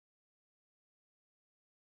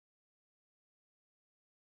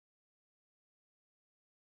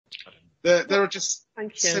There are just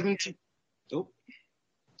Thank you. 70... Oh,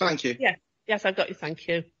 thank you. Yes, I've got you, thank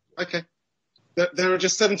you. OK. There are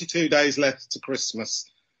just 72 days left to Christmas.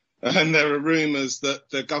 And there are rumours that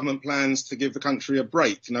the government plans to give the country a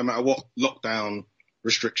break, no matter what lockdown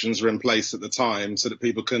restrictions are in place at the time, so that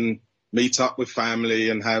people can meet up with family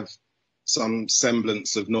and have some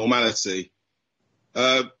semblance of normality.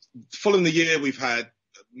 Following the year we've had,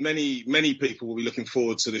 many people will be looking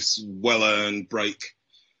forward to this well-earned break.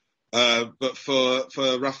 But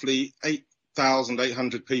for roughly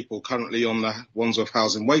 8,800 people currently on the Wandsworth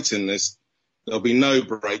housing waiting list, there'll be no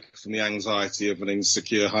break from the anxiety of an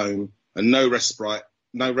insecure home and no respite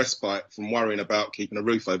from worrying about keeping a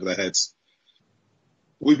roof over their heads.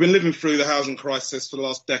 We've been living through the housing crisis for the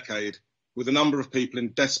last decade, with the number of people in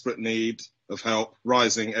desperate need of help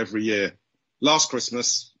rising every year. Last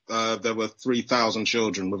Christmas, there were 3,000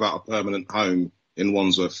 children without a permanent home in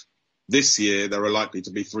Wandsworth. This year, there are likely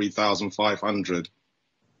to be 3,500.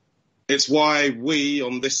 It's why we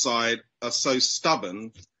on this side are so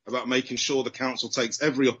stubborn about making sure the council takes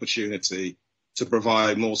every opportunity to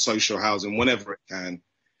provide more social housing whenever it can.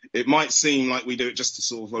 It might seem like we do it just to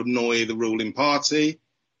sort of annoy the ruling party,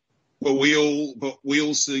 but we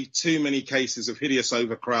all see too many cases of hideous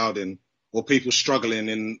overcrowding or people struggling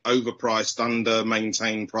in overpriced,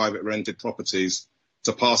 under-maintained private rented properties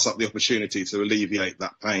to pass up the opportunity to alleviate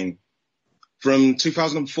that pain. From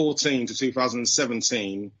 2014 to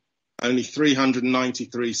 2017, only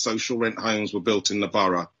 393 social rent homes were built in the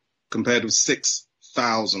borough, compared with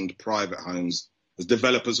 6,000 private homes, as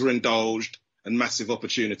developers were indulged and massive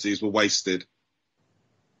opportunities were wasted.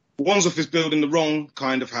 Wandsworth is building the wrong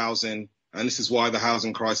kind of housing, and this is why the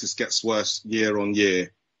housing crisis gets worse year on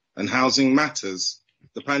year. And housing matters.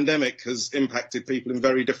 The pandemic has impacted people in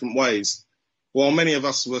very different ways. While many of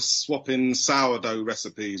us were swapping sourdough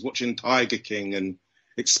recipes, watching Tiger King and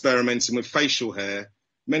experimenting with facial hair,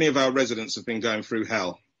 many of our residents have been going through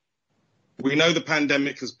hell. We know the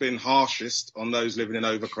pandemic has been harshest on those living in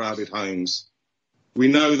overcrowded homes. We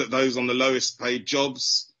know that those on the lowest paid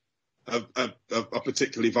jobs are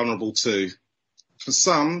particularly vulnerable too. For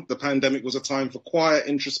some, the pandemic was a time for quiet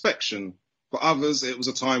introspection. For others, it was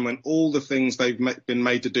a time when all the things they've been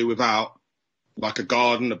made to do without, like a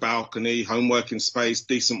garden, a balcony, home working space,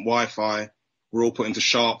 decent Wi-Fi, were all put into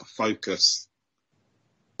sharp focus.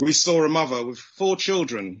 We saw a mother with 4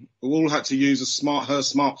 children who all had to use her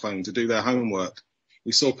smartphone to do their homework.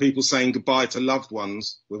 We saw people saying goodbye to loved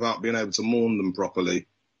ones without being able to mourn them properly.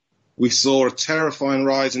 We saw a terrifying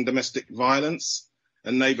rise in domestic violence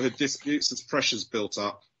and neighbourhood disputes as pressures built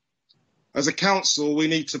up. As a council, we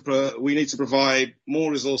need to provide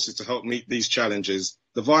more resources to help meet these challenges.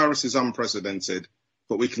 The virus is unprecedented,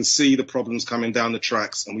 but we can see the problems coming down the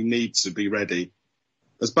tracks and we need to be ready.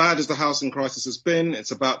 As bad as the housing crisis has been,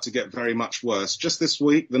 it's about to get very much worse. Just this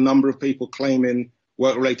week, the number of people claiming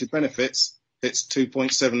work-related benefits hits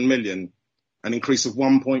 2.7 million, an increase of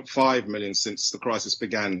 1.5 million since the crisis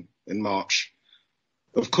began in March.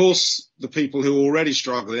 Of course, the people who are already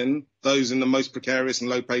struggling, those in the most precarious and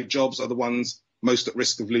low-paid jobs, are the ones most at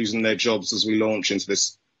risk of losing their jobs as we launch into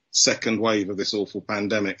this second wave of this awful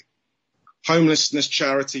pandemic. Homelessness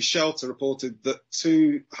charity Shelter reported that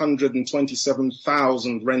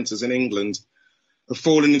 227,000 renters in England have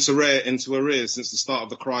fallen into arrears since the start of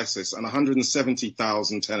the crisis, and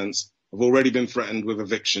 170,000 tenants have already been threatened with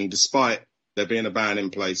eviction, despite there being a ban in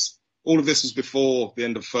place. All of this was before the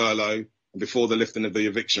end of furlough and before the lifting of the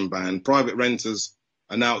eviction ban. Private renters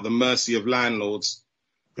are now at the mercy of landlords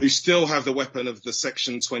who still have the weapon of the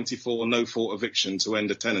Section 24 no-fault eviction to end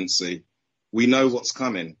a tenancy. We know what's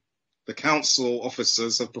coming. The council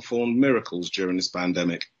officers have performed miracles during this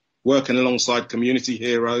pandemic, working alongside community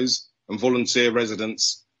heroes and volunteer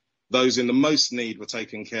residents. Those in the most need were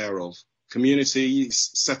taken care of. Communities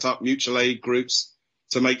set up mutual aid groups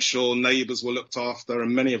to make sure neighbours were looked after,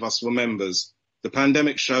 and many of us were members. The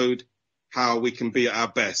pandemic showed how we can be at our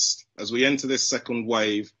best. As we enter this second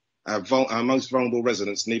wave, our most vulnerable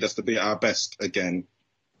residents need us to be at our best again.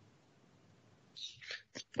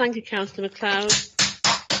 Thank you, Councillor Mcleod.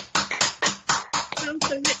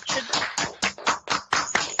 Councillor Richard